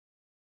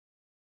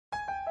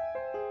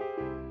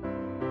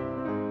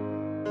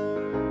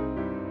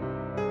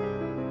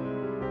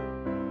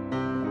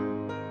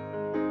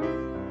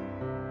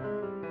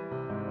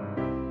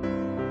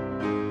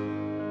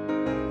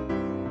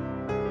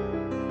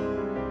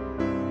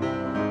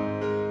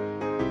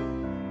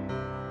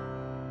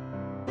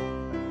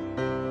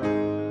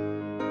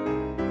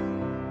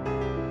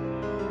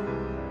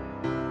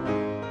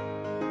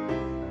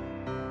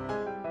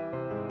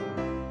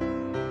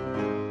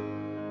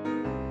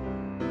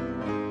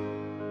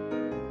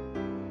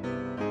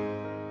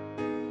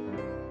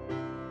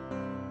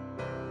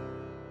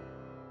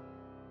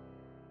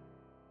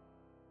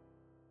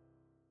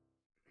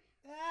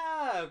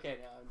Okay,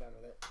 now I'm done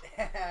with it.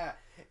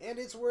 And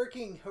it's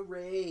working.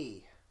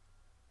 Hooray.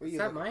 Is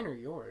that mine or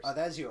yours? Oh,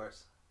 that's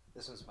yours.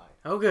 This one's mine.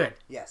 Oh, good.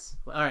 Yes.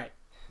 Well, all right.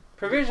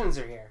 Provisions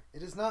are here.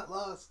 It is not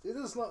lost. It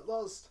is not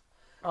lost.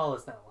 All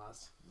is not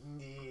lost.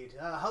 Indeed.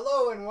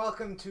 Hello and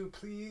welcome to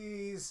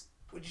Please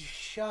Would You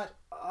Shut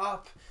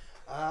Up?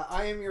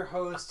 I am your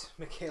host,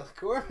 Michaela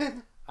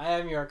Gorman. I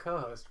am your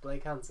co-host,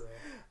 Blake Hunsley.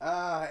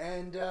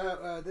 And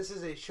this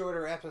is a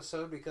shorter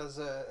episode because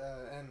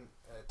a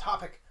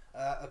topic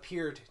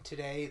appeared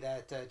today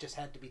that just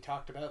had to be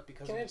talked about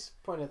because... Can I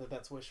just point out that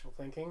that's wishful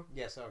thinking?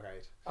 Yes, all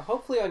right.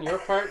 Hopefully on your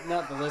part,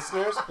 not the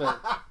listeners, but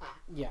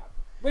yeah.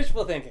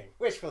 Wishful thinking.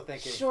 Wishful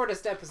thinking.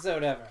 Shortest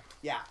episode ever.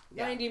 Yeah.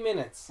 90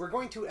 minutes. We're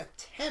going to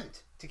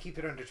attempt to keep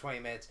it under 20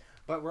 minutes,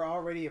 but we're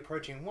already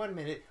approaching 1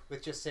 minute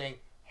with just saying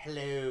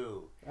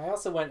hello. I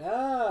also went,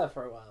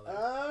 for a while there.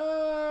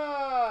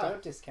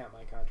 Don't discount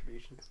my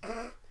contributions.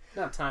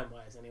 Not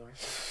time-wise, anyway.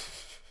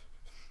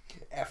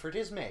 Effort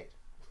is made.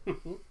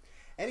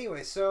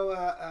 Anyway,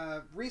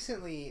 so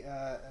recently,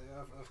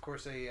 of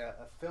course, a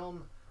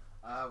film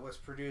was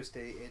produced,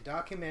 a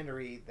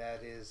documentary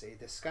that is a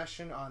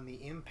discussion on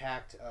the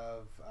impact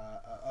of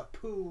a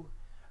poo,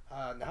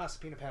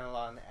 Nahasapina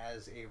Panelon,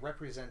 as a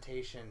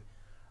representation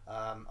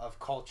of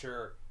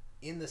culture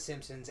in The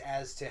Simpsons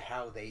as to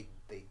how they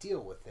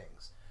deal with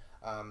things.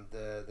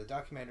 The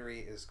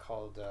documentary is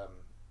called, oh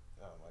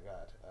my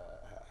god,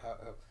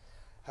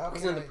 how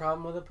Isn't the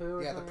problem with a poo?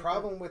 Yeah, the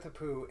problem with a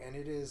poo, and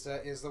it is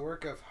the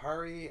work of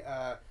Hari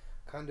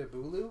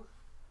Kondabolu,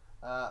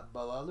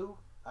 Balalu.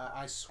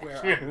 I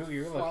swear I'm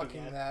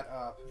fucking that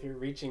up. If you're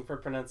reaching for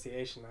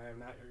pronunciation, I am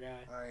not your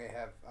guy.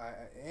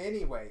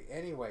 Anyway.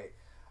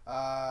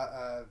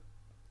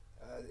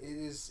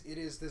 It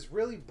is this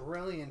really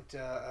brilliant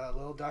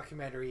little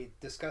documentary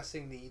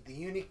discussing the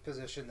unique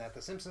position that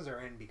the Simpsons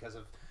are in because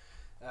of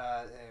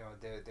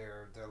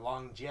their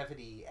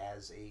longevity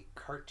as a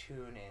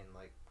cartoon and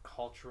like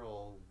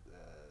cultural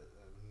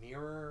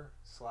mirror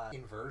 /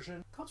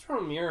 inversion. Cultural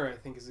mirror, I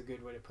think, is a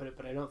good way to put it,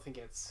 but I don't think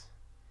it's.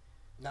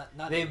 Not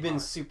They've anymore. been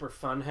super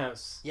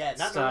funhouse not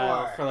style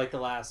anymore. for like the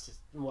last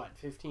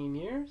 15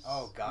 years?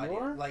 Oh god,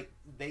 more? like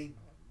they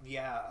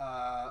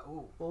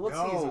well, what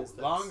season is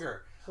this?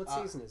 Longer. What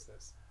season is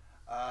this?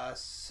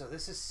 So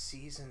this is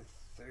season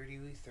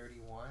 30,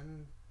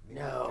 31, maybe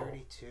No.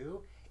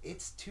 32.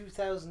 It's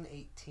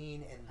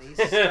 2018 and they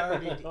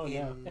started Oh, in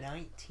no.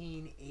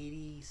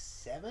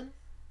 1987?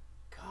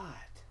 God.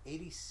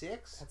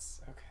 86?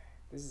 That's okay.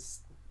 This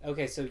is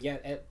okay, so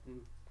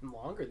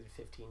longer than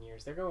 15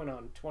 years. They're going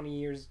on 20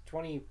 years,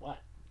 20 what?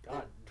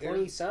 God,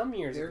 20 some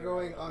years. They're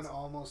going on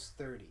almost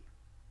 30.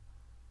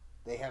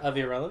 They have of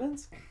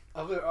irrelevance?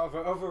 Of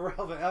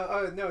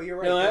irrelevance. No, you're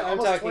right. No, I'm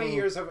almost talking 20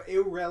 years of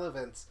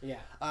irrelevance. Yeah.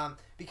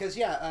 Because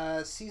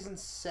season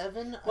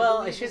 7. Well,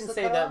 I shouldn't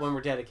say that when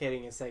we're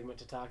dedicating a segment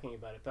to talking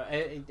about it, but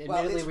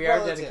admittedly, we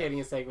are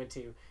dedicating a segment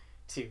to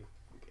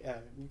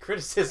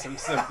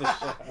criticisms of the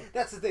show.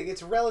 That's the thing.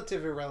 It's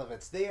relative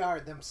irrelevance. They are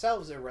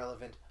themselves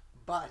irrelevant,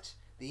 but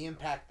the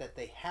impact that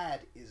they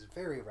had is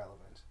very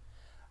relevant.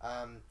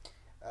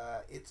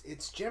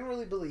 It's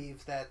generally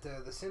believed that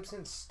The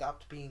Simpsons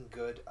stopped being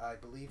good, I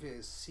believe,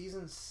 is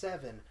season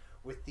 7,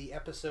 with the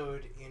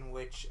episode in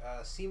which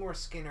Seymour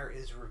Skinner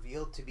is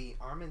revealed to be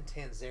Armin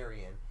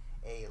Tanzarian,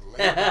 a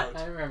layout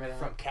I remember that.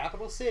 from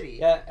Capital City.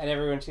 Yeah, and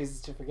everyone chooses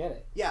to forget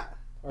it. Yeah.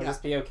 Or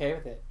just be okay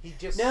with it. He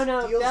just No,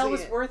 steals that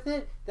was worth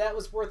it. That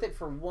was worth it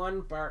for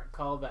one Bart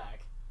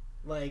callback.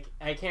 Like,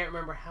 I can't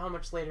remember how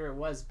much later it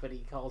was, but he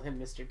called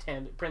him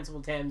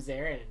Principal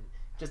Tamzarian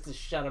just to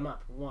shut him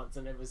up once,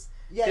 and it was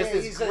just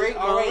this great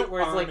moment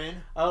where it's like,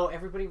 oh,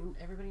 everybody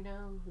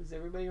knows,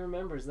 everybody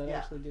remembers that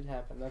actually did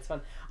happen. That's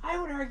fun. I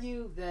would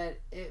argue that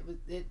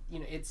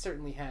it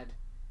certainly had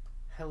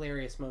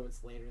hilarious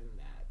moments later than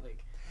that.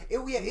 Like,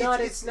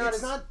 it's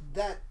not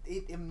that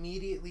it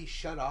immediately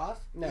shut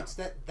off. No. It's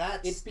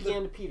that's it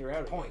began to peter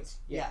out. Point.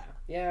 Yeah,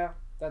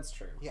 that's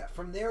true. Yeah,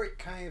 from there it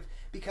kind of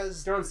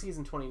because they're on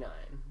season 29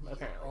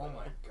 apparently. Oh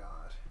my god.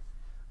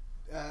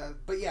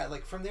 But yeah,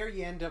 like from there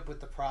you end up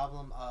with the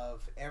problem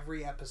of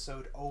every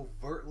episode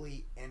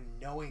overtly and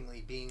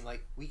knowingly being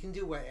like, we can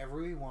do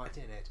whatever we want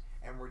in it,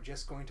 and we're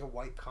just going to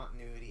wipe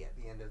continuity at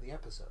the end of the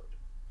episode.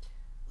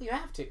 Well, you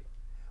have to.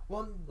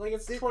 Well, like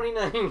it's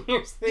 29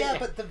 years. Yeah,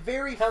 but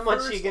how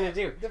much are you gonna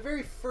do? The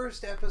very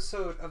first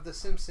episode of The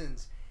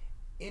Simpsons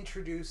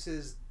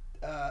introduces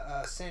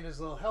Santa's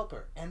Little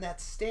Helper, and that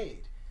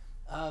stayed.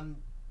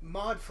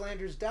 Maude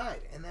Flanders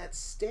died, and that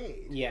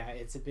stayed. Yeah,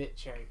 it's a bit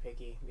cherry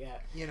picky. Yeah,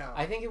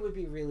 I think it would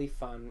be really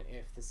fun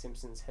if The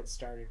Simpsons had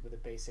started with a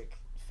basic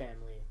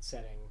family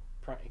setting,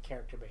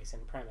 character base,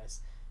 and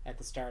premise at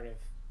the start of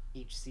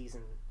each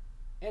season.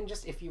 And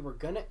just if you were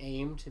gonna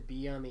aim to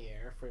be on the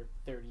air for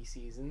 30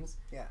 seasons,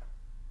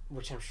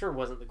 which I'm sure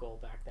wasn't the goal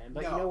back then,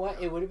 but you know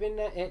what? It would have been,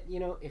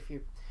 if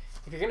you're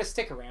gonna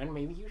stick around,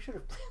 maybe you should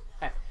have planned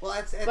that. Well,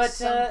 at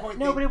some point,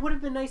 but it would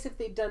have been nice if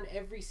they'd done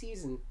every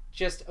season.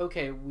 Just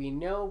okay, we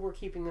know we're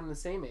keeping them the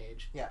same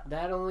age. Yeah,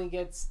 that only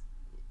gets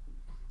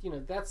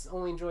that's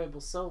only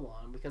enjoyable so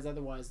long, because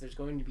otherwise there's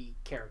going to be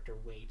character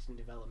weight and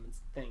developments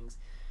and things.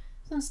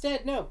 So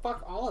instead, no,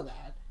 fuck all of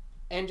that,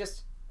 and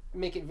just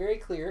make it very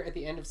clear at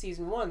the end of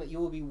season 1 that you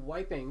will be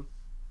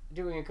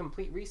doing a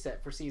complete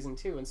reset for season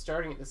 2 and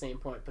starting at the same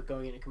point but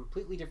going in a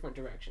completely different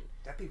direction.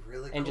 That'd be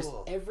really cool. And just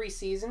every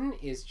season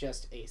is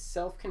just a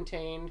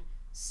self-contained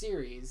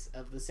series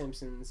of The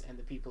Simpsons and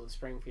the people of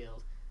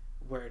Springfield,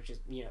 where it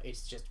just,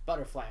 it's just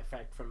butterfly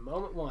effect from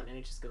moment 1, and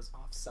it just goes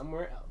off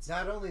somewhere else.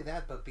 Not only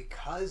that, but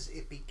because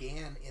it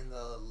began in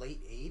the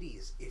late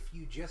 80s, if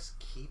you just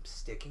keep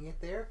sticking it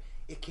there,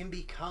 it can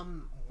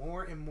become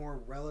more and more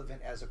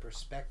relevant as a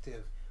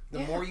perspective the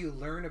more you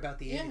learn about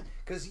the 80s.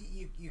 Because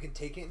you can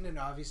take it in an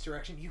obvious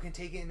direction. You can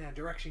take it in a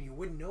direction you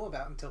wouldn't know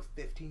about until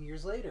 15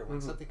 years later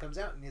when something comes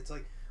out, and it's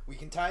like, we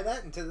can tie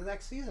that into the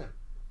next season.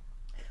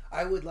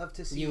 I would love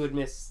to see... You would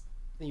miss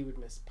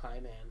Pie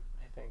Man,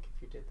 I think,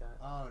 if you did that.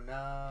 Oh,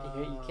 no.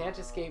 You can't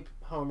escape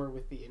Homer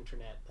with the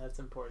internet. That's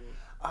important.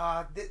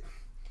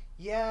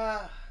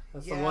 Yeah...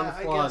 That's the one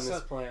flaw in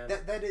this plan.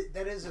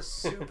 That is a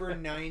super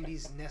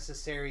 90s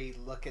necessary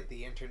look at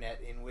the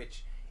internet, in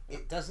which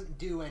it doesn't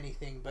do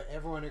anything, but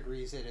everyone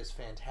agrees it is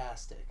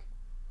fantastic.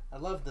 I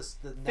love this.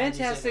 The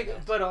fantastic, 90s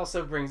internet. but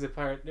also brings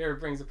upon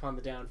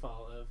the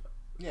downfall of.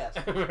 Yes,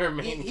 our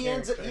main he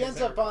ends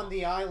up on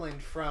the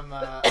island from.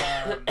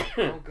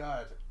 Oh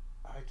God,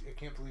 I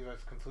can't believe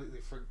I've completely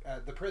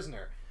forgot The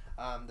Prisoner.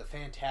 The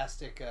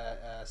fantastic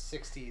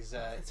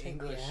 60s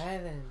English.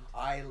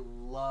 I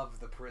love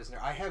The Prisoner.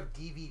 I have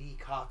DVD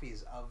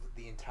copies of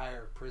the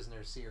entire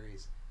Prisoner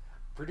series,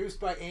 produced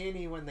by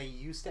A&E when they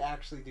used to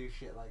actually do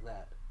shit like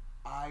that.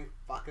 I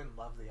fucking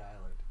love The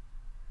Island.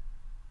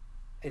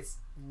 It's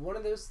one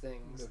of those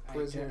things. The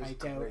Prisoner I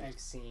doubt great. I've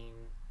seen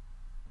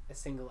a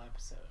single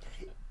episode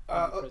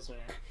of The Prisoner.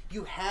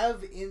 You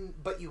have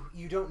but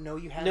you don't know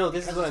you have. No,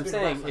 this is what I'm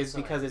saying, is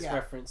because it's yeah.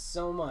 referenced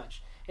so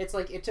much. It's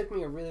like, it took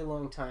me a really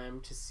long time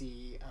to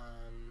see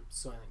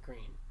Soylent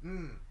Green.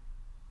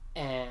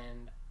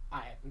 And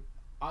I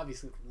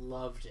obviously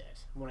loved it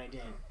when I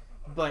did.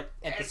 But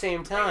at the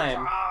same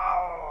time,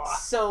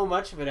 so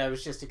much of it I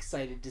was just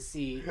excited to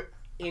see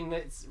in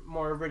its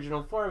more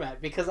original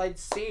format, because I'd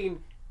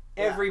seen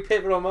every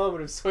pivotal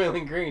moment of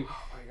Soylent Green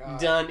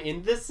done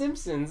in The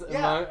Simpsons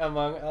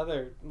among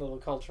other little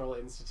cultural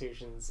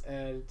institutions.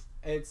 And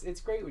it's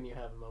great when you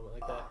have a moment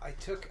like that.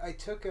 I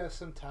took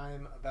some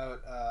time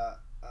about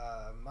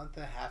a month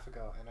and a half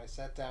ago, and I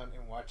sat down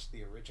and watched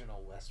the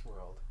original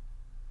Westworld.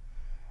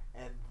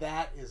 And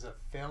that is a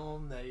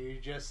film that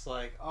you're just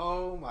like,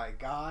 oh my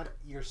God,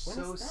 you're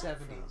so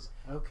 70s.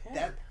 From?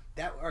 Okay.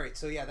 That all right,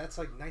 so yeah, that's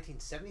like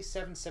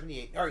 1977,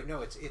 78. All right,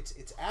 no,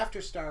 it's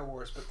after Star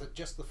Wars, but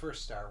just the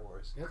first Star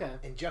Wars. Okay.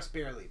 And just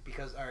barely,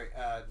 because all right,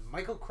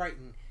 Michael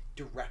Crichton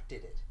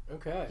directed it.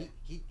 Okay.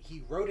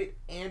 He wrote it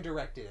and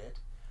directed it.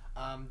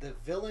 The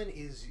villain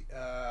is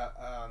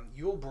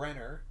Yul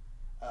Brynner.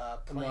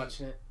 I'm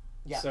watching it.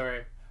 Yeah.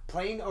 Sorry.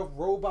 Playing a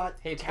robot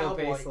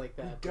cowboy like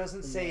that, who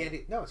doesn't say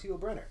anything. No, it's Yul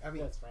Brynner. I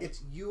mean,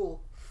 it's Yul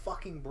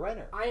fucking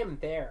Brynner. I am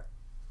there.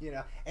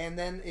 And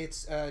then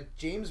it's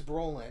James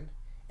Brolin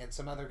and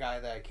some other guy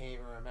that I can't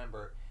even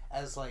remember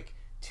as like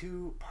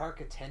two park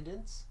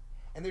attendants,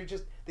 and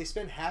they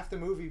spend half the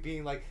movie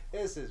being like,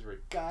 this is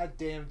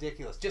goddamn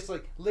ridiculous. Just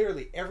like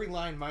literally every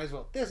line might as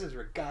well, this is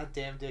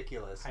goddamn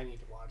ridiculous. I need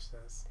to watch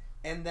this.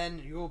 And then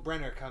Yul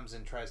Brynner comes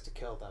and tries to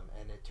kill them,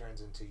 and it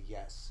turns into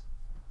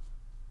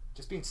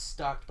just being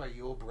stalked by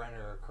Yul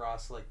Brynner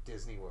across like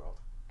Disney World.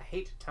 I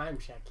hate to time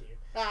check you,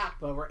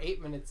 but we're 8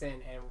 minutes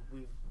in and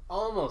we've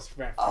almost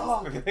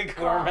referenced the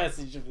core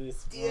message of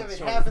this. Damn, it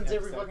happens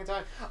every fucking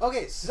time.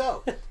 Okay,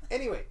 so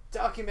anyway,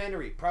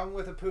 documentary, Problem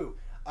with Apu.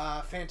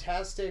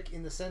 Fantastic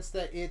in the sense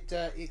that it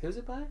who's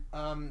it by?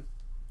 I'm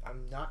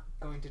not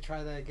going to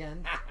try that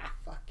again.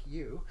 Fuck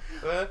you.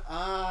 But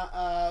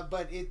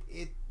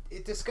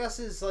it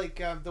discusses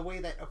like the way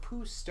that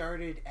Apu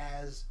started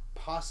as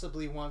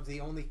possibly one of the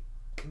only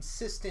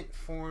consistent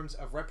forms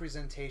of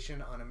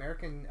representation on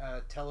American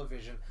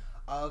television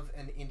of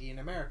an Indian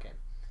American,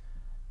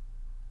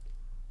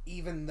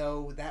 even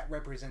though that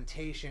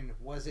representation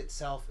was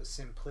itself a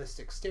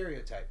simplistic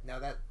stereotype. Now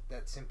that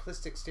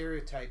simplistic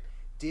stereotype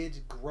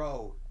did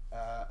grow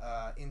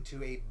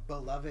into a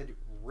beloved,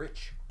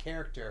 rich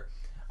character,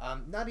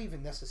 not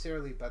even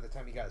necessarily by the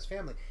time he got his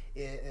family.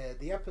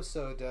 The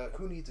episode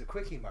Who Needs a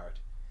Quickie Mart,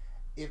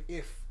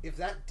 if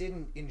that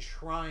didn't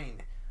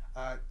enshrine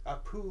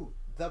Apu,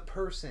 the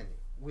person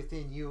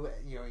within you,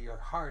 your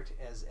heart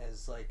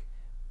as like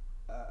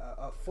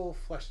a full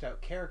fleshed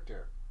out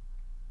character,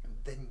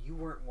 then you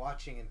weren't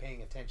watching and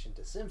paying attention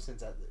to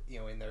Simpsons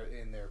in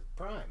their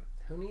prime.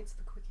 Who needs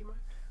the Quickie Mart?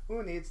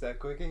 Who needs that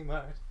Quickie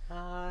Mart?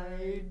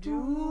 I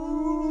do.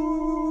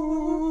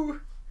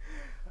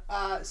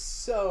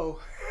 So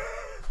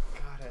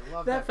God, I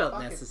love that felt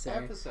fucking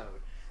necessary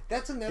episode.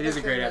 That's another It is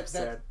a thing great that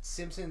episode.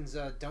 Simpsons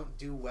don't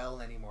do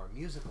well anymore.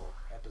 Musical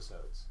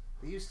episodes.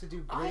 They used to do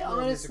great I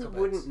little honestly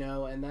musical wouldn't bits.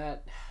 know, and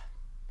that...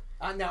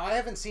 Now, I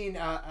haven't seen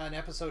an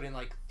episode in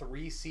like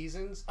 3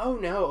 seasons. Oh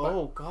no,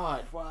 oh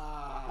god.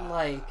 Wow.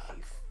 Like,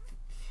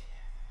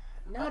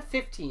 Not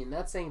 15.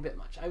 That's saying a bit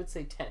much. I would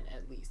say 10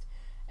 at least.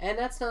 And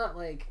that's not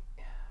like...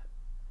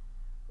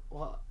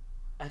 Well,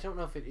 I don't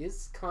know if it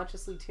is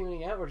consciously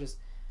tuning out or just...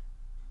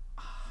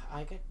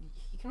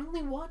 You can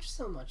only watch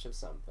so much of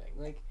something.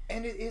 Like,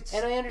 and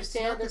I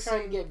understand they're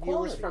trying to get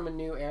viewers from a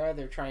new era.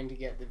 They're trying to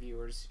get the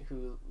viewers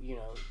who,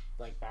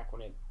 like back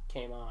when it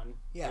came on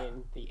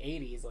in the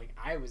 80s. Like,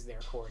 I was their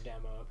core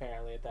demo,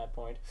 apparently, at that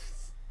point.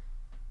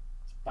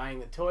 Buying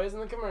the toys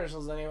and the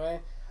commercials,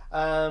 anyway.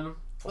 Well,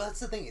 that's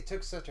the thing. It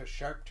took such a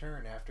sharp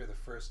turn after the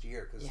first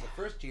year. Because the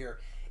first year,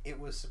 it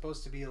was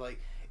supposed to be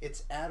like...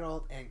 It's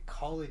adult and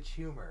college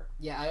humor.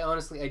 Yeah, I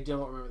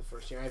don't remember the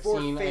first year.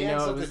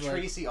 Fans of the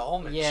Tracy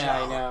Ullman show.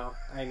 Yeah,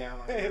 I know.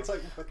 It's like,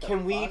 what the Can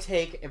fuck? we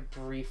take a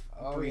brief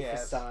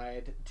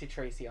aside to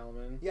Tracy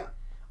Ullman? Yeah.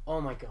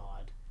 Oh my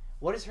God.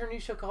 What is her new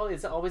show called?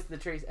 Is it always the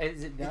Tracy?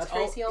 Is it the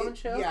Tracy Ullman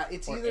show? Yeah,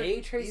 it's or either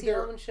a Tracy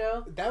Ullman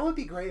show. That would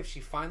be great if she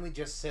finally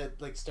just said,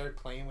 like, started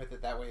playing with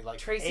it that way, like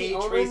Tracy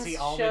Ullman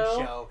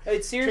show.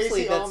 It's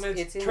seriously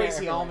it's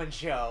Tracy Ullman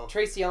show.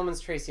 Tracy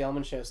Ullman's Tracy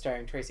Ullman show,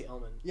 starring Tracy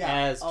Ullman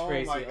as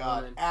Tracy Ullman. Oh my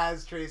God,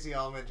 as Tracy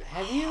Ullman.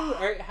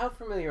 How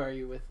familiar are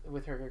you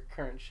with her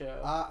current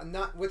show?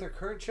 Not with her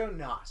current show.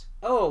 Not.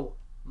 Oh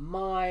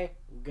my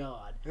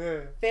God,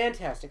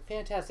 fantastic.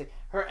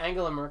 Her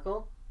Angela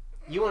Merkel.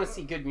 You want to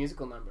see good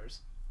musical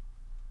numbers?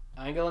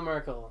 Angela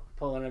Merkel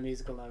pulling a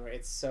musical number.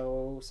 It's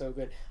so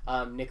good.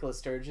 Nicola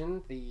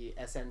Sturgeon, the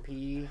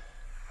SNP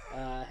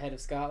head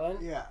of Scotland.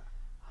 Yeah.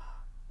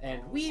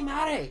 And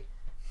Mary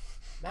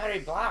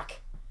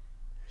Black.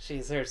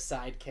 She's her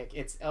sidekick.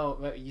 It's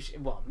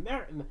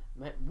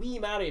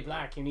Mary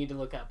Black. You need to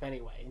look up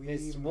anyway.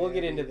 We'll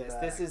get into this.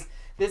 Black.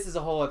 This is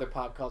a whole other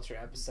pop culture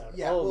episode.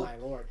 Yeah, my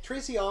lord.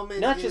 Tracy Ullman.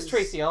 Not just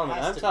Tracy Ullman.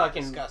 I'm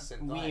talking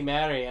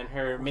Mary and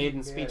her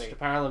maiden speech to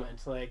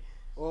Parliament. Like,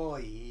 oh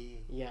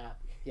yeah.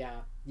 Yeah.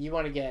 You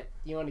want to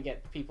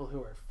get people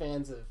who are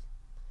fans of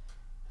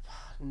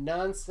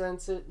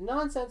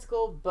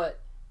nonsensical, but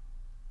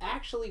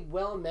actually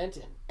well meant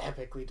and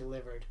epically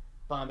delivered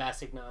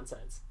bombastic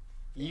nonsense.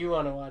 You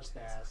want to watch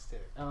that?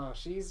 Oh,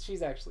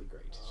 she's actually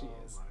great. She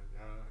is. Oh my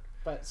God.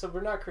 But so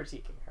we're not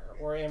critiquing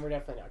her, and we're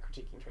definitely not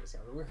critiquing Tracy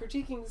Ullman. We're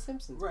critiquing The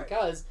Simpsons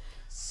because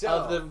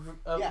of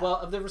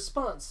the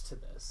response to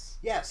this.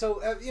 Yeah.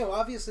 So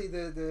obviously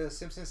the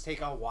Simpsons take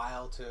a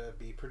while to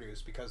be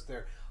produced because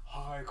they're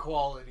high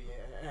quality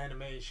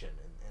animation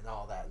and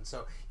all that, and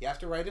so you have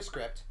to write a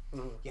script.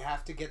 Mm-hmm. You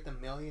have to get the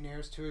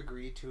millionaires to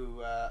agree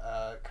to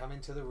come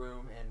into the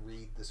room and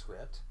read the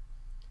script.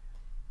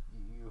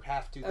 You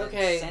have to then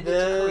send it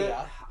to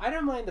Korea. I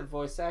don't mind the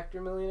voice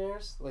actor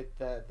millionaires, like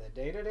the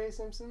day-to-day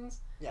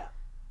Simpsons. Yeah.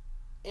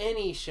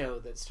 Any show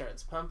that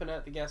starts pumping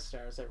out the guest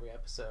stars every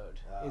episode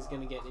is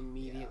going to get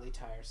immediately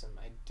tiresome.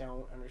 I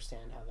don't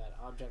understand how that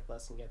object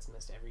lesson gets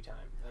missed every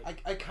time.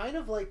 Like, I kind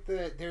of like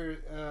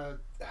there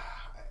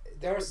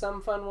are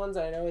some fun ones.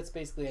 I know it's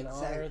basically an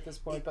honor at this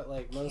point, but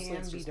like mostly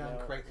it's just done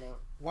correctly. No.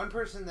 One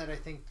person that I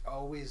think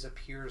always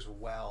appears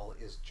well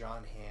is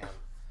John Hamm.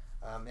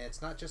 And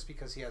it's not just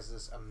because he has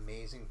this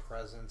amazing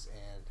presence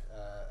and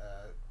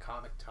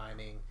comic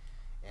timing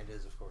and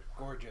is, of course,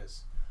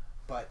 gorgeous,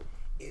 but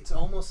it's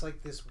almost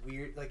like this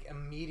weird, like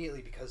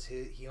immediately because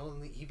he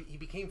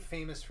became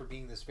famous for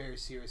being this very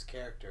serious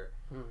character,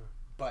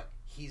 but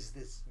he's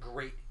this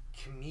great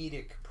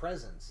comedic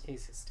presence.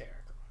 He's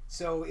hysterical.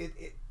 So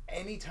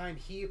anytime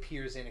he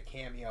appears in a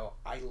cameo,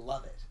 I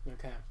love it.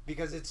 Okay.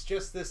 Because it's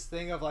just this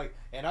thing of like,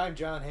 and I'm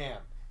John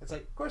Hamm. It's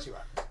like, of course you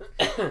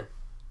are.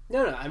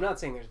 No, I'm not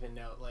saying there's been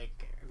no,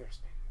 like, there's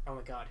been, oh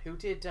my God, who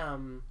did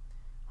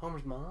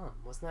Homer's mom?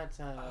 Wasn't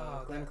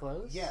that Glenn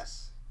Close?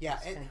 Yes. Yeah,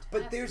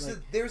 but there's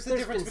the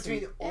difference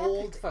between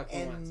old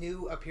and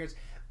new appearance.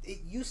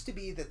 It used to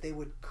be that they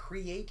would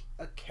create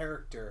a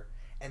character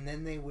and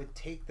then they would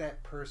take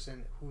that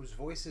person whose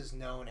voice is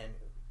known and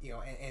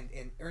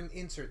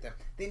insert them.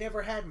 They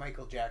never had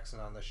Michael Jackson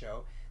on the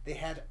show. They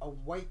had a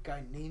white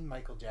guy named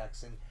Michael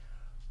Jackson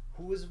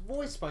who was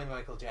voiced by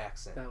Michael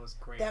Jackson. That was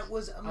great. That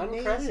was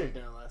amazing. Uncredited,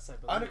 no less, I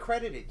believe.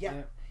 Unaccredited,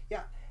 yeah.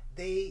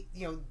 They,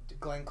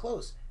 Glenn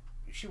Close.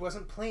 She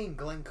wasn't playing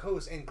Glenn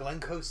Close, and Glenn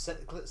Close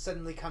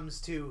suddenly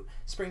comes to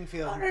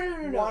Springfield,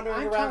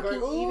 wandering around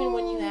going, ooh! Even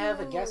when you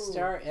have a guest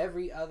star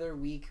every other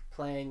week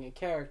playing a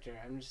character,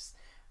 I'm just...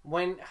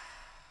 When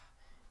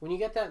you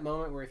get that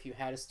moment where if you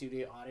had a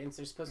studio audience,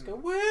 they're supposed to go,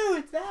 woo,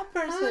 it's that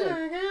person. Oh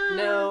my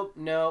God.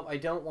 No, I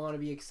don't want to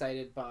be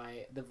excited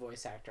by the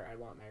voice actor. I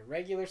want my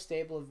regular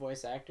stable of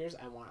voice actors.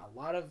 I want a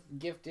lot of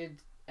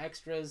gifted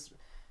extras,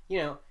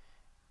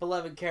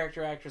 beloved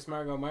character actress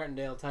Margot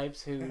Martindale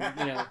types who,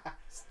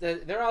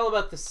 they're all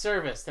about the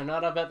service. They're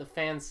not about the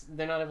fans.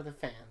 They're not about the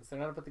fans. They're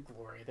not about the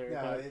glory.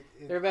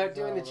 They're about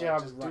doing the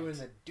job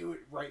right. Do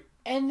it right.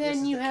 And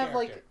then you have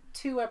character.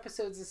 2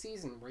 episodes a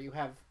season where you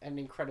have an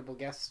incredible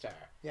guest star.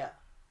 Yeah.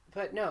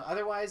 But no,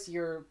 otherwise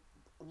you're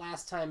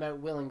last time out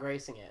Will and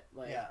Gracing it.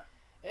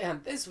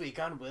 And this week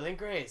on Will and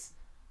Grace,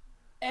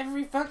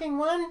 every fucking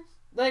one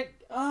Like,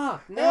 no,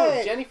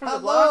 hey, Jenny from the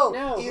hello, Block?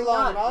 No,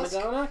 Elon Musk.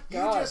 Madonna? You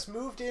God. just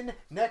moved in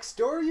next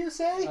door, you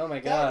say? Oh my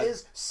God. That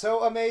is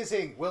so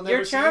amazing. We'll never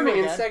You're see you charming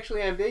and again.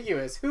 sexually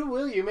ambiguous. Who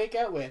will you make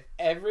out with?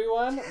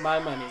 Everyone? My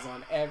money's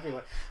on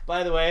everyone.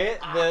 By the way,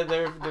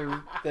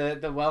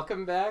 the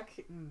welcome back,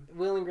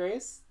 Will and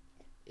Grace,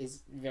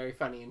 is very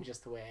funny in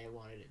just the way I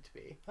wanted it to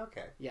be.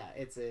 Okay. Yeah,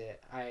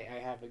 I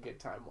have a good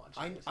time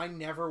watching it. I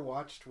never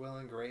watched Will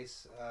and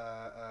Grace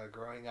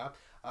growing up.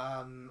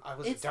 I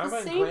was It's Dharma the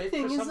and same Greg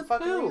thing for as some a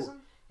fucking poo. reason.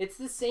 It's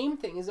the same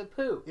thing as a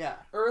poo. Yeah.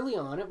 Early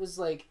on, it was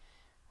like,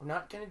 we're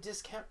not going to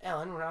discount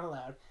Ellen, we're not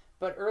allowed.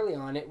 But early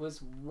on, it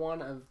was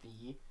one of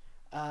the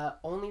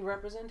only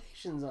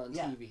representations on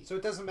TV. So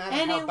it doesn't matter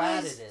how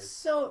bad it is.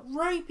 So,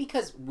 right,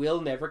 because Will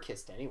never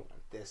kissed anyone.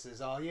 This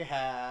is all you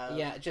have.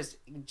 Yeah,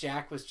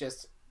 Jack was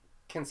just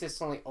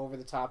consistently over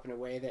the top in a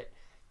way that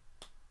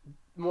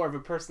more of a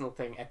personal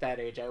thing at that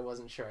age I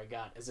wasn't sure I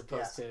got, as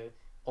opposed to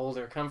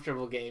older,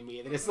 comfortable gay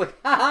me that is like,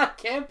 haha,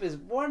 camp is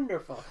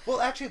wonderful.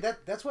 Well, actually,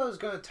 that's what I was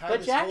going to tie But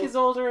this Jack whole... is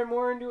older and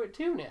more into it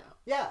too now.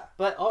 Yeah.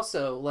 But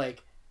also,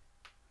 like,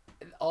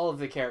 all of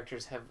the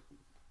characters have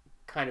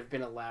kind of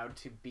been allowed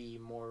to be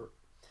more,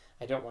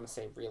 I don't want to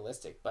say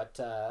realistic, but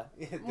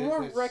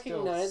more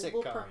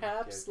recognizable,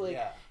 perhaps. Like,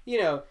 you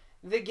know,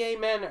 the gay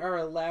men are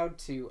allowed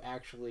to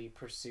actually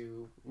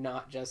pursue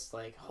not just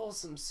like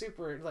wholesome,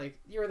 super, like,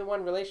 you're the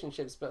one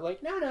relationships, but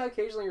like, no,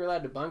 occasionally you're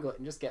allowed to bungle it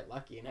and just get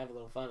lucky and have a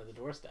little fun at the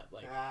doorstep.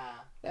 Like,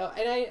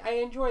 and I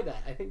enjoy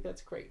that. I think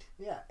that's great.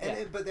 Yeah.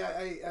 And but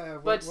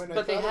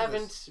they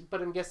haven't.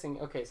 But I'm guessing.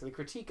 Okay, so the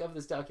critique of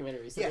this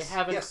documentary is that they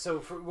haven't. Yes.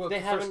 So they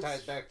haven't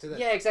tied back to that.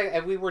 Yeah,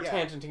 exactly. We were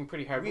tangenting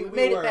pretty hard. We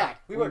made it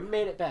back. We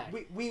made it back.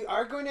 We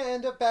are going to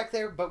end up back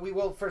there, but we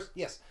will first.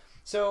 Yes.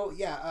 So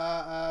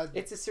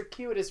it's a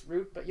circuitous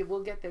route, but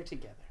we'll get there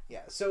together.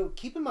 Yeah. So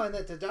keep in mind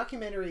that the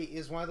documentary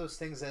is one of those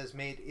things that is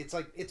made. It's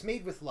like it's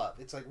made with love.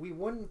 It's like we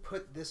wouldn't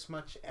put this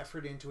much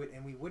effort into it,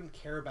 and we wouldn't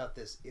care about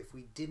this if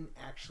we didn't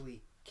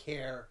actually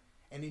care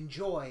and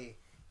enjoy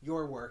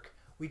your work.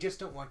 We just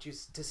don't want you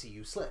to see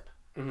you slip.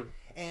 Mm-hmm.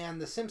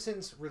 And the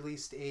Simpsons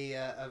released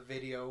a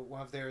video,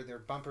 one of their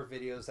bumper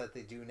videos that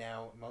they do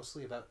now,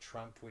 mostly about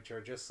Trump, which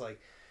are just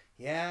like,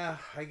 yeah,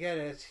 I get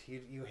it.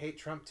 You hate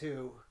Trump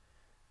too.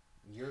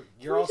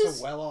 You're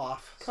also well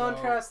off.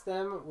 Contrast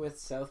them with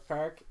South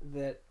Park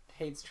that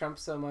hates Trump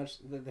so much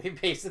that they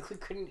basically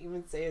couldn't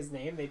even say his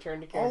name. They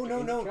turned to character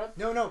Trump.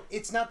 No.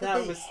 It's not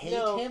that they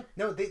hate him.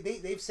 No,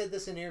 they've said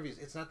this in interviews.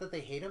 It's not that they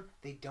hate him.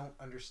 They don't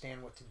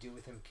understand what to do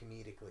with him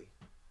comedically.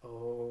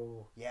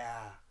 Oh.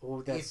 Yeah.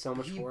 Oh, that's so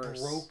much worse.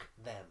 He broke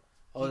them.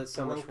 Oh, that's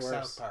so much worse.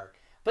 South Park.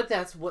 But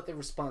that's what the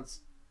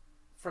response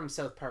from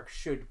South Park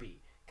should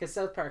be. Because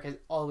South Park has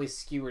always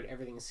skewered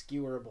everything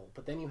skewerable.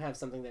 But then you have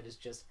something that is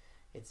just...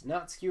 It's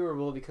not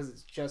skewerable because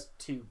it's just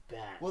too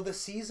bad. Well, the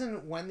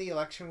season when the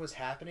election was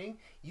happening,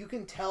 you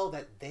can tell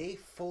that they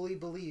fully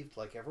believed,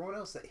 like everyone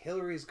else, that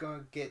Hillary's going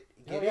to get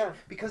in.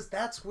 Because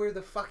that's where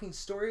the fucking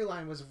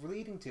storyline was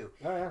leading to.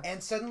 Oh, yeah.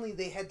 And suddenly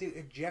they had to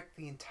eject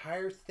the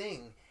entire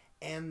thing,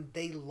 and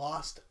they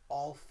lost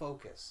all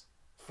focus.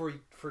 For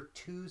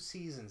 2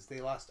 seasons, they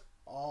lost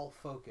all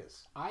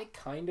focus. I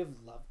kind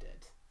of loved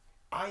it.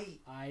 I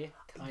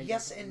kind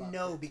yes of and loved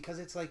no, it. because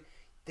it's like,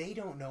 they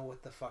don't know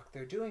what the fuck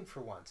they're doing for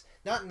once.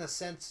 Not in the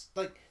sense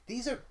like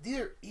these are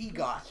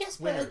EGOT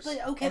winners.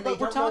 But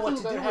we're talking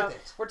about how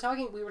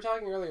we were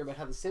talking earlier about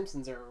how the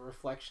Simpsons are a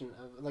reflection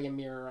of like a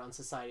mirror on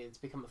society. It's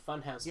become a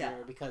funhouse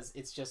mirror because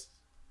it's just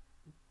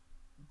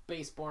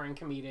base, boring,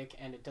 comedic,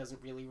 and it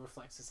doesn't really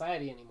reflect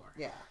society anymore.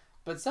 Yeah.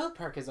 But South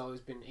Park has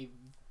always been a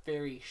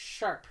very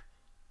sharp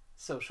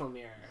social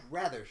mirror.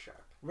 Rather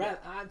sharp.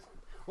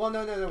 Well,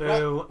 no.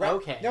 Boo.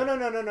 Okay.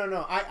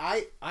 No.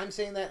 I'm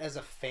saying that as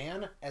a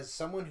fan, as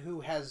someone who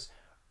has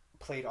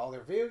played all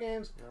their video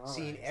games,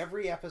 seen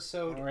every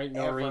episode,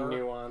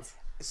 nuance.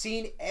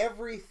 Seen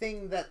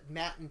everything that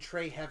Matt and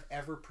Trey have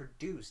ever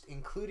produced,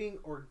 including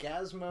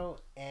Orgasmo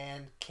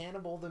and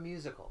Cannibal the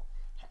Musical.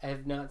 I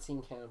have not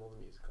seen Cannibal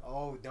the Musical.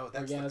 Oh no,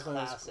 that's the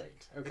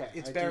classic. Okay,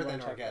 it's better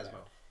than Orgasmo.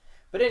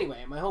 But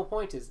anyway, my whole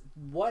point is,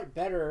 what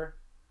better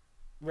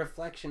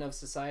reflection of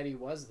society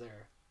was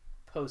there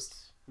post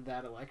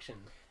that election?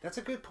 That's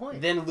a good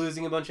point. Then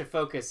losing a bunch of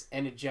focus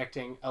and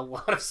ejecting a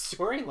lot of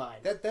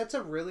storyline. That's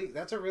a really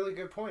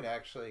good point,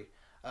 actually.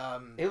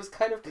 It was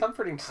kind of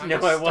comforting to know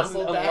I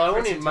wasn't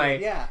alone in my...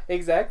 Yeah.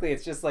 Exactly.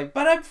 It's just like,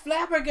 but I'm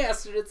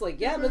flabbergasted. It's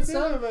like, yeah, but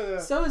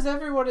so is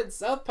everyone in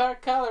South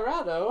Park,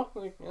 Colorado.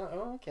 Like,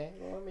 oh, okay.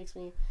 Well, that makes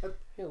me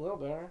feel a little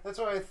better. That's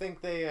why I think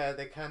they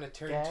kind of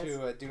turned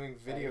to doing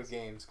video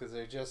games, because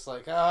they're just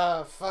like,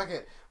 fuck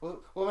it.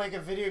 We'll make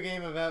a video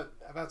game about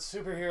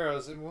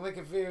superheroes, and we'll make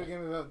a video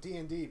game about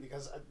D&D,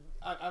 because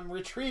I'm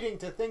retreating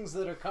to things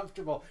that are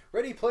comfortable.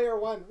 Ready Player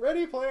One.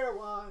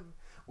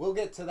 We'll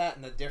get to that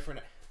in a different...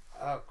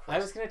 Oh, I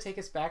was going to take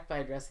us back by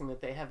addressing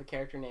that they have a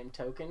character named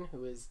Token,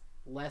 who is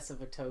less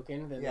of a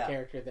token than the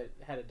character that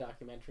had a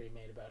documentary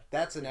made about.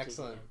 That's an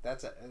excellent.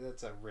 That's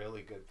a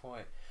really good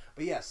point.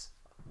 But yes,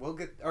 we'll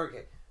get.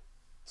 Okay,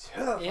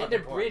 And a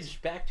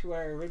bridge back to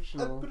our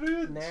original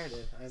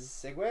narrative.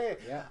 Segue.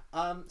 Yeah.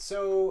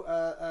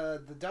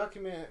 The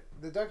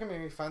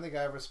documentary finally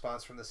got a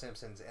response from The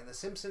Simpsons, and The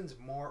Simpsons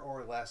more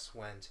or less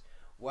went,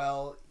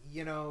 well,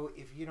 you know,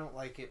 if you don't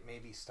like it,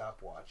 maybe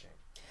stop watching.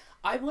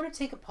 I want to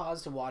take a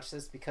pause to watch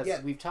this because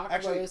we've talked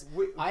about this.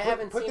 I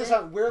haven't seen it.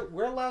 On.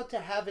 We're allowed to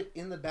have it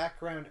in the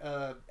background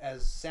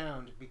as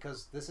sound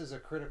because this is a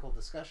critical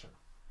discussion.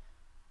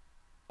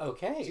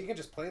 Okay. So you can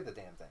just play the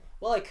damn thing.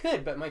 Well, I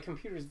could, but my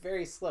computer's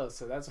very slow,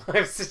 so that's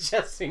why I'm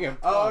suggesting a pause.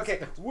 Oh, okay.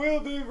 We'll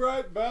be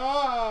right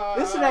back.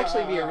 This would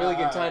actually be a really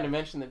good time to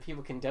mention that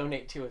people can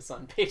donate to us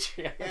on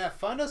Patreon. Yeah,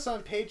 fund us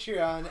on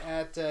Patreon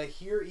at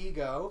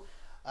HereEgo.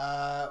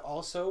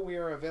 Also, we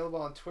are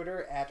available on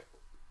Twitter at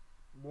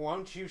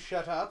Won't You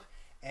Shut Up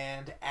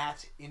and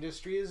at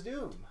Industry is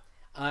Doom.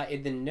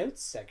 In the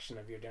notes section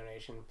of your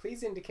donation,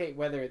 please indicate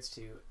whether it's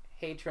to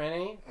Hey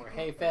Trenny or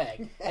Hey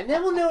Fag, and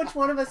then we'll know which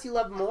one of us you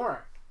love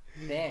more.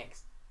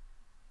 Thanks.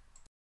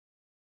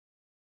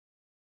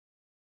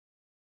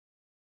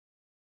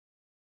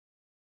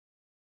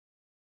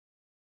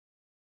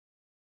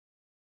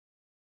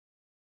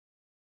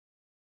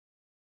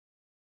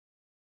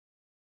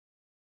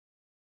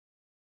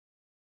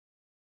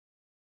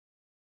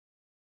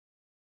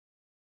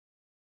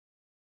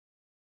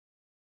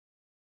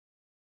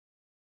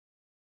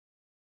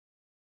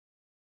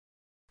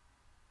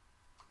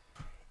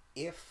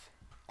 If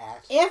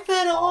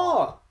at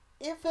all.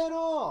 If at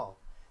all.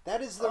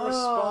 That is the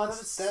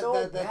response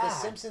that the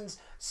Simpsons,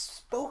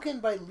 spoken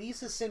by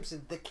Lisa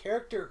Simpson, the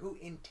character who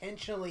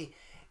intentionally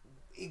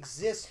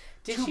exists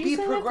to be progressive. Did she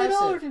say that at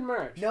all, or did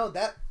Marge? No,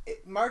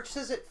 Marge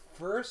says it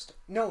first.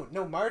 No,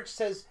 Marge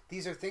says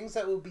these are things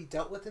that will be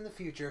dealt with in the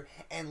future,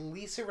 and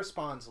Lisa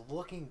responds,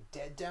 looking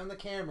dead down the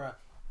camera,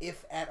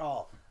 if at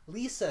all.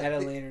 Lisa, at a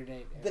later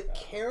date. The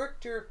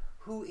character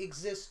who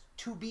exists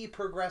to be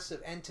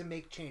progressive and to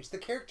make change. The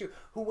character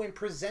who, when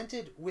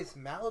presented with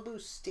Malibu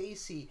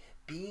Stacy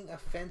being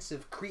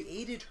offensive,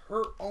 created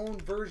her own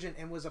version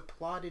and was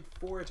applauded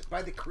for it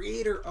by the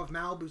creator of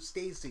Malibu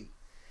Stacy.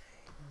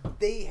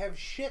 They have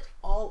shit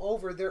all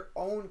over their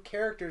own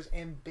characters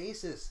and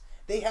basis.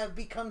 They have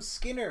become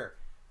Skinner,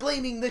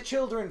 blaming the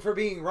children for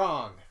being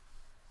wrong.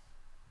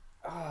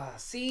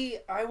 See,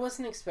 I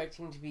wasn't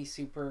expecting to be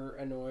super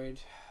annoyed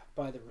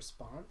by the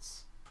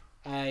response.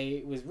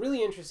 I was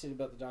really interested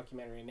about the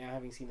documentary, and now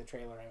having seen the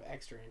trailer, I'm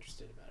extra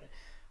interested about it.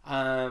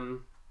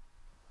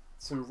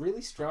 Some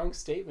really strong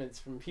statements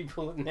from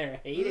people in there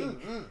hating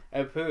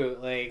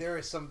Apu. Like, there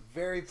is some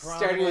very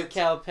prominent... Starting with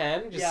Cal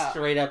Penn,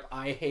 straight up,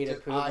 I hate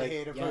Apu. I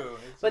hate Apu. Yeah.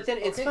 But then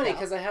it's funny,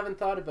 because I haven't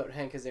thought about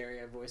Hank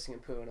Azaria voicing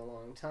Apu in a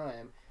long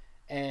time.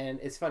 And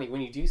it's funny, when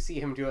you do see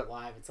him do it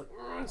live, it's like,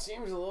 it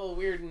seems a little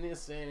weird in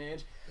this day and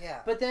age. Yeah.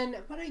 But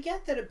I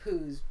get that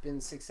Apu's been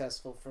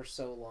successful for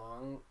so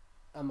long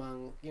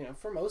among,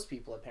 for most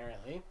people,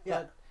 apparently.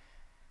 Yeah.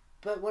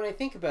 But when I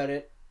think about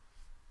it,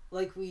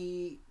 like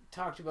we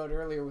talked about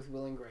earlier with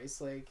Will and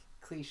Grace, like,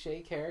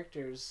 cliche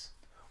characters.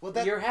 Well,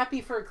 you're happy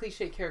for a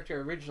cliche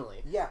character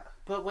originally. Yeah.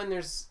 But when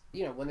there's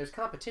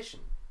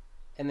competition,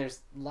 and there's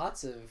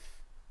lots of,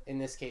 in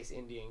this case,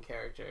 Indian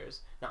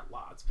characters, not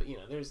lots, but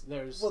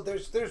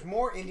there's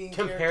more Indian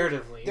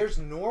comparatively. Characters. There's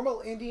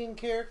normal Indian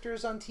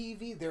characters on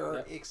TV. There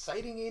are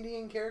exciting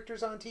Indian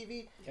characters on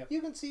TV. Yep.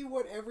 You can see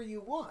whatever you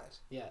want.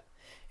 Yeah.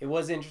 It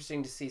was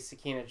interesting to see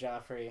Sakina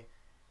Joffrey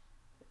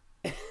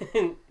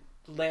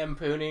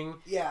lampooning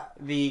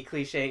the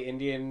cliche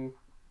Indian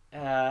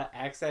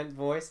accent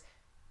voice,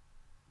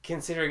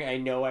 considering I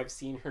know I've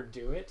seen her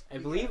do it. I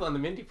believe on the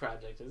Mindy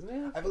Project, isn't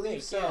it? I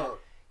believe so.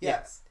 Yeah.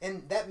 Yes.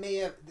 And that may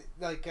have,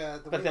 like,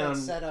 the way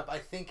that's set up, I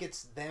think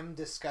it's them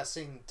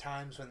discussing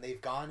times when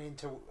they've gone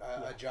into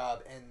a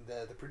job and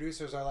the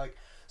producers are like,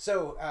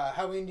 so,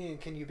 how Indian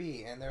can you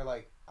be? And they're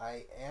like,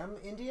 I am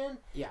Indian?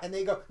 Yeah. And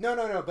they go,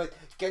 no, but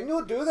can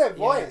you do that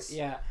voice?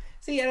 Yeah.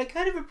 See, and I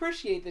kind of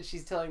appreciate that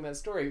she's telling that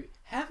story,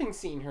 having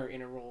seen her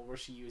in a role where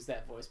she used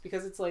that voice,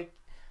 because it's like,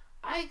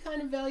 I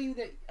kind of value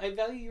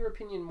your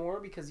opinion more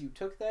because you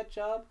took that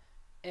job,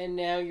 and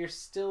now you're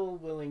still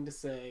willing to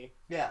say,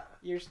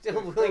 you're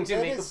still willing to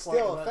make a point.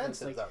 Still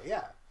offensive, though.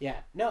 Yeah.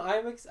 No,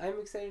 I'm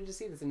excited to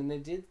see this, and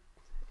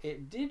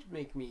it did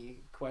make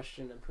me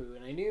question Apu,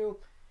 and I knew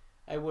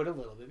I would a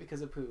little bit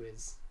because Apu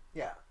is.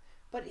 Yeah.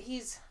 But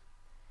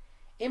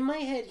in my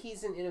head,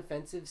 he's an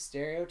inoffensive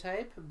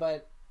stereotype,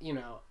 but,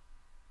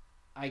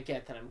 I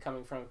get that I'm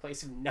coming from a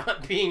place of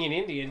not being an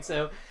Indian,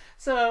 so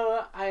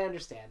I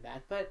understand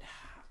that. But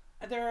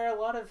there are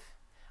a lot of,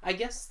 I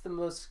guess, the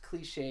most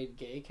cliched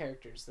gay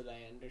characters that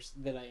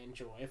I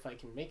enjoy, if I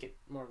can make it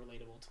more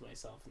relatable to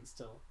myself and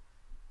still,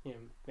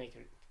 make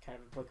it kind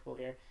of applicable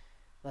here.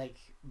 Like,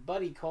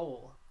 Buddy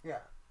Cole. Yeah.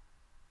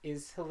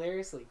 Is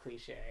hilariously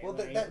cliche. Well,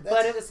 right?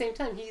 But at the same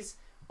time, he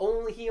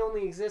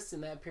only exists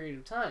in that period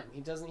of time.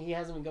 He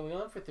hasn't been going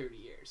on for 30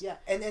 years. Yeah,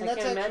 and I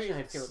can't imagine how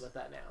I feel about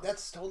that now.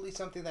 That's totally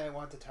something that I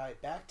want to tie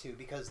it back to,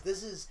 because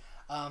this is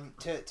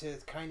to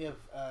kind of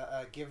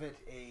give it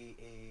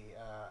an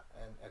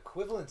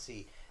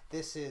equivalency.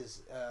 This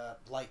is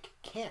like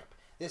camp.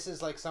 This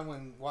is like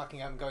someone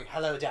walking out and going,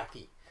 "Hello,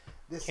 Ducky."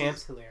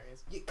 Camp's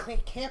hilarious.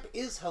 Camp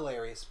is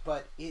hilarious,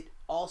 but it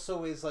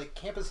also is like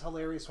camp is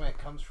hilarious when it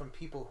comes from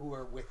people who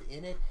are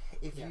within it.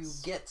 If you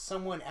get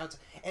someone out,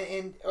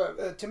 and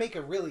to make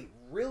a really,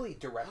 really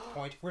direct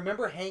point,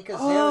 remember Hank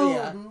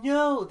Azaria? Oh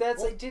no,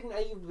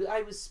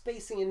 I was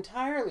spacing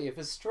entirely. If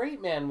a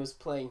straight man was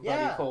playing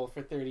Buddy Cole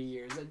for 30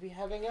 years, I'd be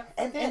having a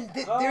fit.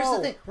 There's the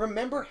thing.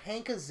 Remember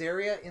Hank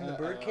Azaria in the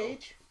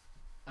Birdcage?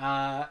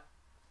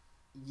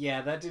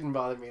 Yeah, that didn't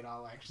bother me at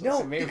all, actually. No,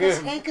 so maybe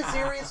because Hank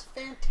Azaria is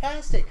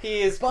fantastic.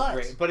 He is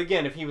great. But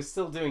again, if he was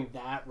still doing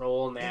that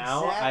role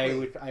now,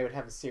 exactly. I would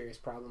have a serious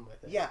problem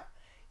with it.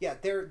 Yeah,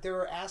 there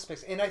are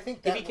aspects, and I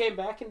think that if he came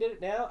back and did it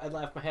now, I'd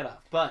laugh my head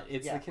off. But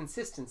it's the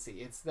consistency.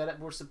 It's that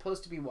we're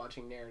supposed to be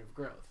watching narrative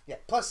growth. Yeah.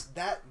 Plus,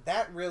 that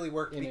really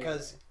worked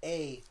because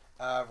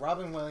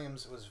Robin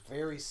Williams was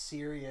very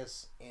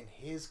serious in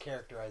his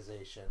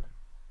characterization.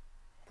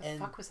 The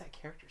fuck was that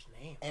character's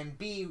name? And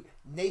B,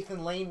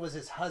 Nathan Lane was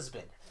his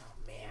husband. Oh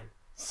man.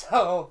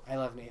 So I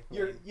love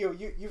Nathan.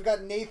 You've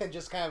got Nathan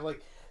just kind of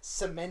like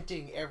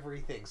cementing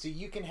everything. So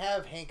you can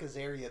have Hank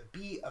Azaria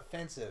be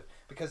offensive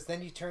because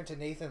then you turn to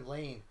Nathan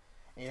Lane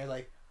and you're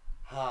like,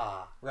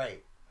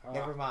 right.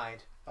 Never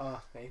mind.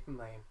 Oh, Nathan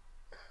Lane.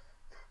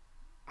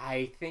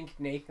 I think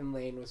Nathan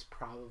Lane's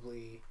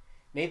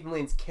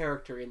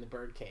character in the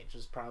Birdcage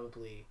was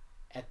probably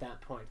at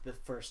that point the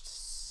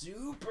first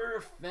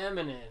super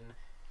feminine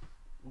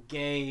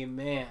gay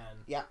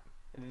man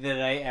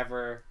that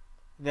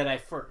I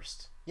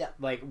first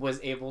was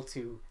able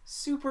to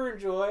super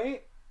enjoy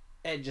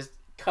and just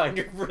kind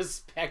of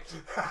respect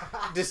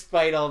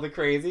despite all the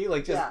crazy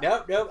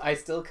nope I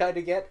still kind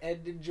of get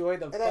and enjoy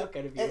the fuck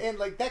out of you and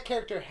like that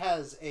character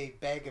has a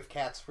bag of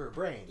cats for a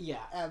brain,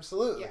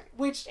 absolutely,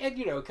 which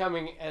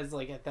coming as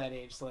like at that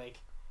age like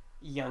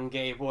young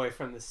gay boy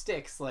from the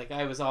sticks, like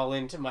I was all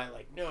into my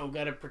no,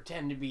 gotta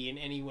pretend to be in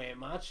any way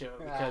macho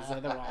because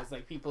otherwise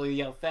people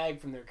yell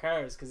fag from their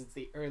cars because it's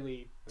the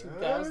early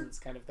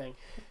 2000s kind of thing,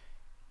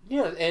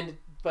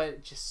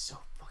 but just so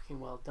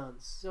fucking well done,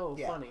 so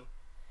funny.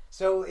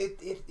 So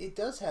it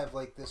does have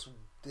like this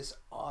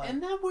odd,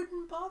 and that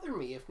wouldn't bother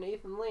me if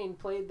Nathan Lane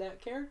played that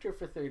character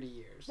for 30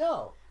 years.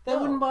 No, that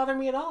wouldn't bother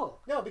me at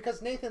all. No,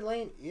 because Nathan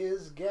Lane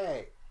is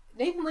gay.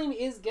 Nathan Lane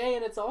is gay,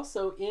 and it's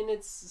also in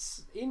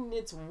its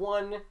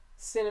one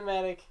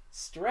cinematic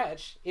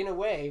stretch, in a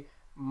way,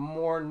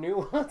 more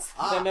nuanced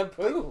than a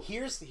poo.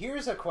 Here's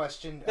a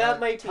question. That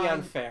might be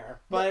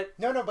unfair, but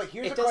but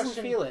here's a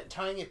question.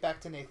 Tying it back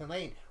to Nathan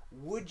Lane,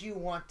 would you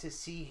want to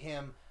see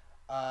him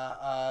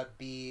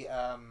be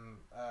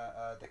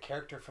the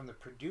character from The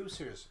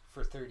Producers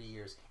for 30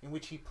 years, in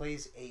which he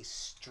plays a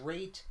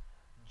straight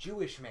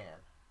Jewish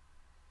man?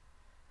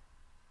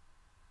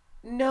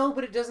 No,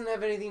 but it doesn't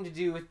have anything to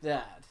do with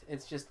that.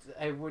 It's just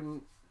I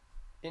wouldn't.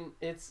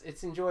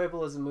 It's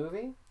enjoyable as a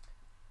movie,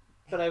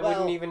 but I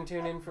wouldn't even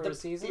tune in for a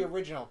season. The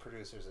original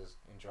Producers is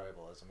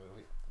enjoyable as a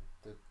movie.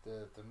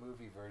 The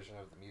movie version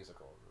of the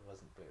musical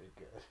wasn't very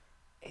good.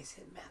 Is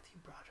it Matthew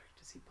Broderick?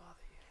 Does he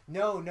bother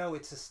you? No,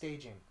 it's a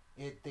staging.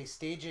 They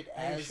stage it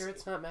as. Are you sure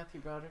it's not Matthew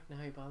Broderick?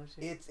 Now he bothers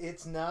you.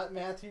 It's not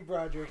Matthew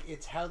Broderick.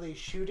 It's how they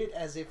shoot it,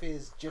 as if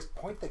is just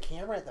point the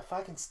camera at the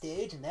fucking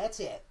stage and that's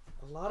it.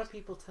 A lot of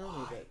people tell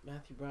me that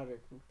Matthew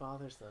Broderick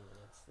bothers them,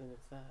 and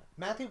it's that.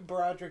 Matthew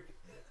Broderick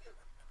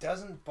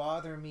doesn't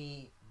bother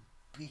me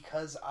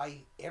because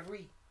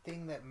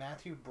everything that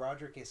Matthew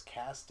Broderick is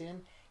cast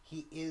in,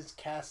 he is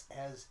cast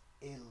as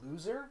a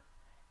loser,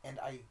 and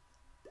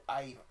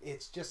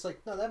it's just like,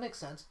 no, that makes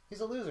sense.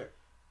 He's a loser.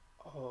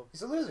 Oh,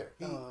 he's a loser.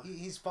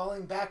 He's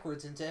falling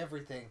backwards into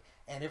everything,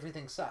 and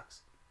everything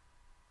sucks.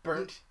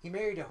 Burnt. He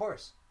married a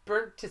horse.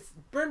 Burnt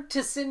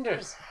to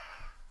cinders.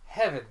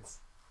 Heavens.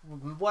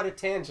 What a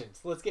tangent.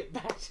 Let's get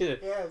back to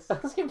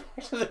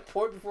the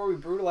point before we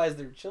brutalize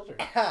their children.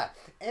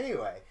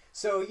 Anyway,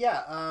 so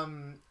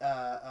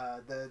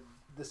the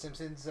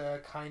Simpsons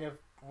kind of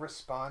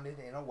responded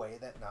in a way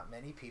that not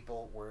many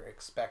people were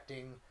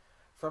expecting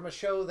from a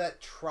show that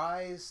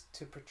tries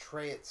to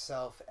portray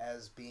itself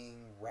as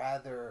being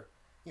rather,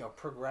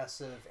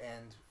 progressive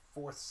and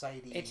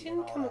forthsighty. It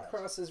didn't come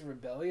across as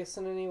rebellious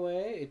in any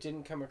way. It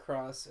didn't come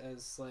across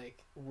as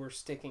like we're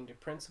sticking to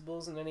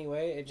principles in any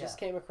way. It just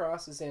came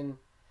across as in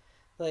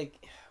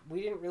like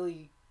we didn't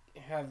really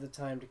have the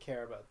time to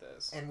care about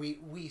this. And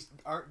we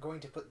aren't going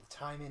to put the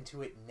time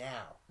into it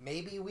now.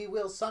 Maybe we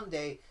will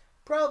someday.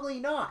 Probably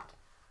not.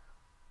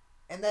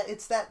 And that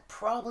it's that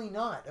probably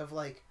not of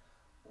like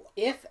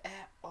if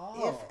at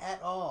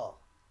all.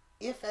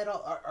 If at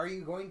all, are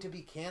you going to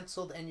be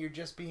canceled and you're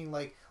just being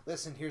like,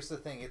 listen, here's the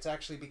thing. It's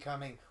actually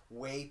becoming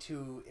way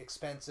too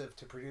expensive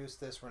to produce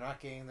this. We're not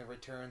getting the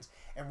returns.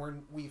 And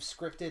we've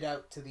scripted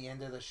out to the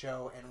end of the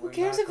show. And who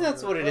cares if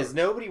that's what it is?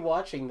 Nobody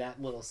watching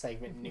that little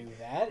segment knew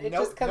that. It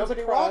just comes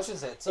across.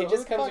 Watches it. So it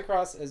just comes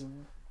across as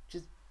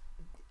just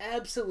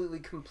absolutely,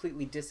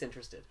 completely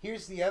disinterested.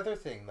 Here's the other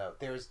thing, though.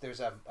 There's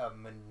a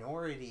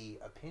minority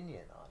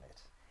opinion on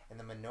it. And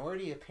the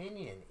minority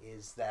opinion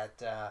is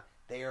that...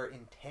 they are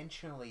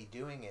intentionally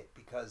doing it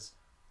because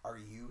Are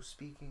you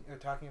speaking or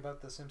talking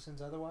about The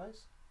Simpsons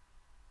otherwise?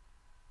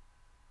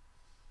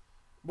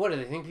 What, do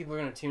they think people are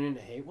going to tune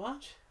into Hate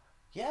Watch?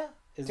 Yeah.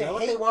 Is to that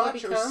what hate they want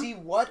watch to become? or see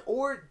what,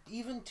 or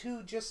even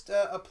to just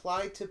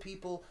apply to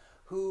people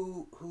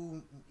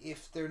who,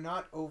 if they're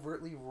not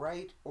overtly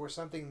right or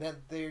something,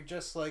 that they're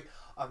just like,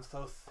 I'm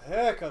so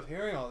sick of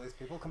hearing all these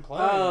people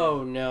complain.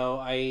 Oh no,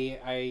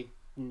 I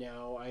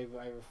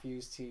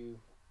refuse to.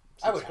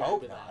 I would subscribe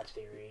hope to not. that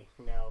theory.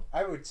 No,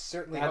 I would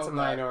certainly. that's hope a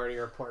not. Minority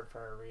Report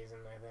for a reason,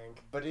 I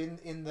think. But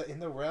in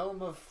the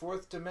realm of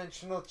fourth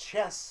dimensional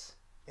chess,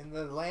 in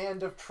the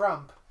land of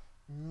Trump,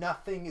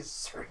 nothing is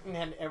certain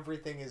and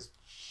everything is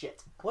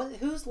shit. What?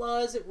 Whose law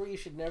is it where you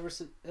should never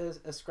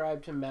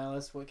ascribe to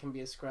malice what can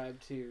be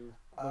ascribed to?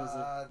 What is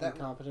it?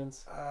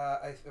 Incompetence.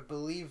 I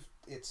believe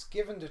it's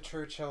given to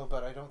Churchill,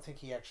 but I don't think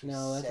he actually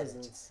said that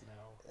doesn't. it.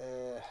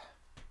 No.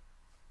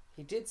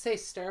 He did say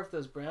starve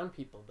those brown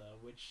people though,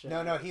 which.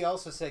 No. He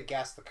also said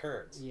gas the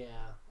Kurds. Yeah.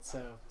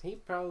 So he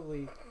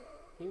probably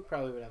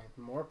would have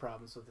more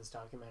problems with this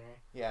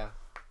documentary. Yeah.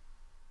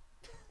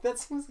 That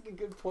seems like a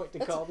good point to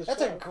call the show.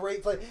 That's a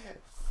great place.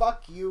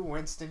 Fuck you,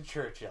 Winston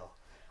Churchill.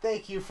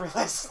 Thank you for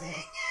listening.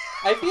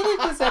 I feel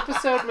like this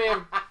episode may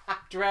have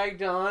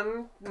dragged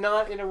on,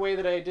 not in a way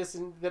that I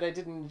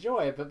didn't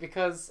enjoy, but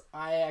because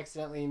I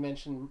accidentally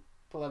mentioned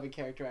beloved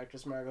character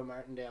actress Margot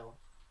Martindale,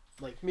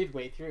 like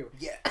midway through.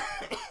 Yeah.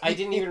 I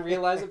didn't even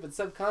realize it, but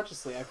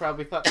subconsciously, I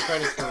probably thought the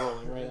credits were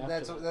rolling right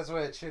after. That's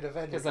what it should have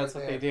ended. Because that's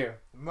what they do.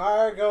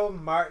 Margot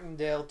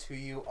Martindale to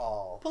you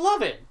all.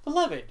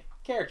 Beloved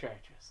character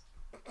actress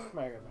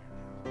Margot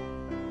Martindale.